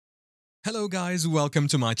Hello guys, welcome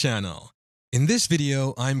to my channel. In this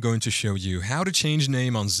video, I'm going to show you how to change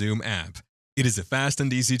name on Zoom app. It is a fast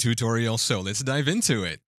and easy tutorial, so let's dive into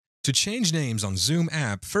it. To change names on Zoom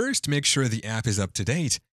app, first make sure the app is up to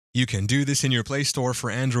date. You can do this in your Play Store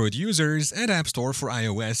for Android users and App Store for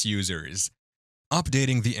iOS users.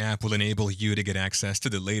 Updating the app will enable you to get access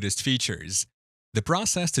to the latest features. The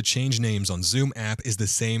process to change names on Zoom app is the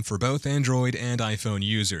same for both Android and iPhone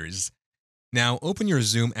users. Now open your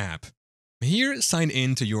Zoom app. Here, sign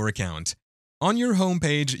in to your account. On your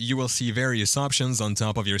homepage, you will see various options on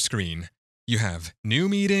top of your screen. You have New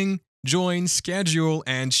Meeting, Join, Schedule,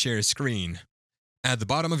 and Share Screen. At the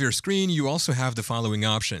bottom of your screen, you also have the following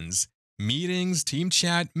options: Meetings, Team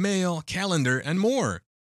Chat, Mail, Calendar, and more.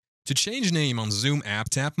 To change name on Zoom app,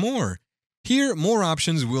 tap More. Here, more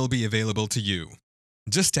options will be available to you.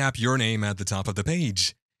 Just tap your name at the top of the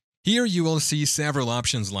page. Here you will see several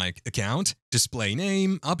options like Account, Display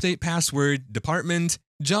Name, Update Password, Department,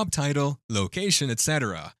 Job Title, Location,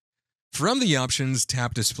 etc. From the options,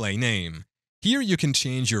 tap Display Name. Here you can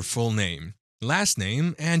change your full name, last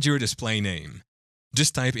name, and your display name.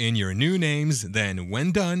 Just type in your new names, then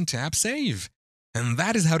when done, tap Save. And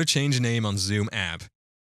that is how to change name on Zoom app.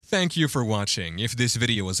 Thank you for watching. If this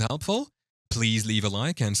video was helpful, please leave a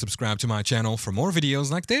like and subscribe to my channel for more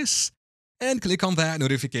videos like this. And click on that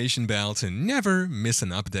notification bell to never miss an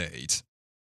update.